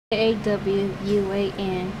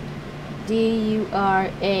AWUANDURANT.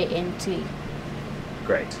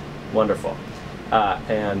 Great. Wonderful.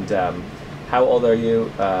 And how old are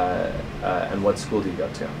you, and what school do you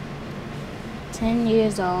go to? 10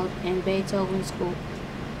 years old in Beethoven School.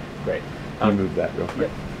 Great. Can you move that real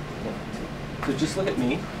quick? So just look at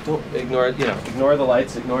me. Don't ignore, ignore the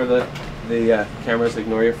lights, ignore the cameras,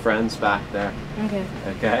 ignore your friends back there. Okay.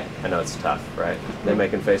 Okay? I know it's tough, right? They're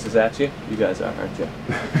making faces at you. You guys are, aren't you?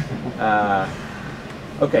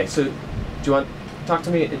 Okay, so do you want talk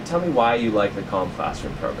to me? Tell me why you like the Calm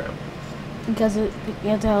Classroom program. Because it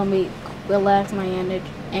can tell me relax my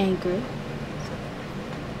anger.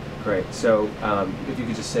 Great. So if you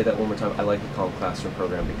could just say that one more time. I like the Calm Classroom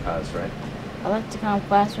program because, right? I like the Calm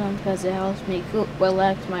Classroom because it helps me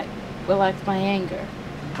relax my anger.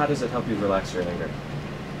 How does it help you relax your anger?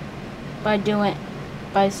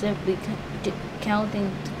 By simply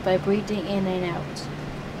counting, by breathing in and out.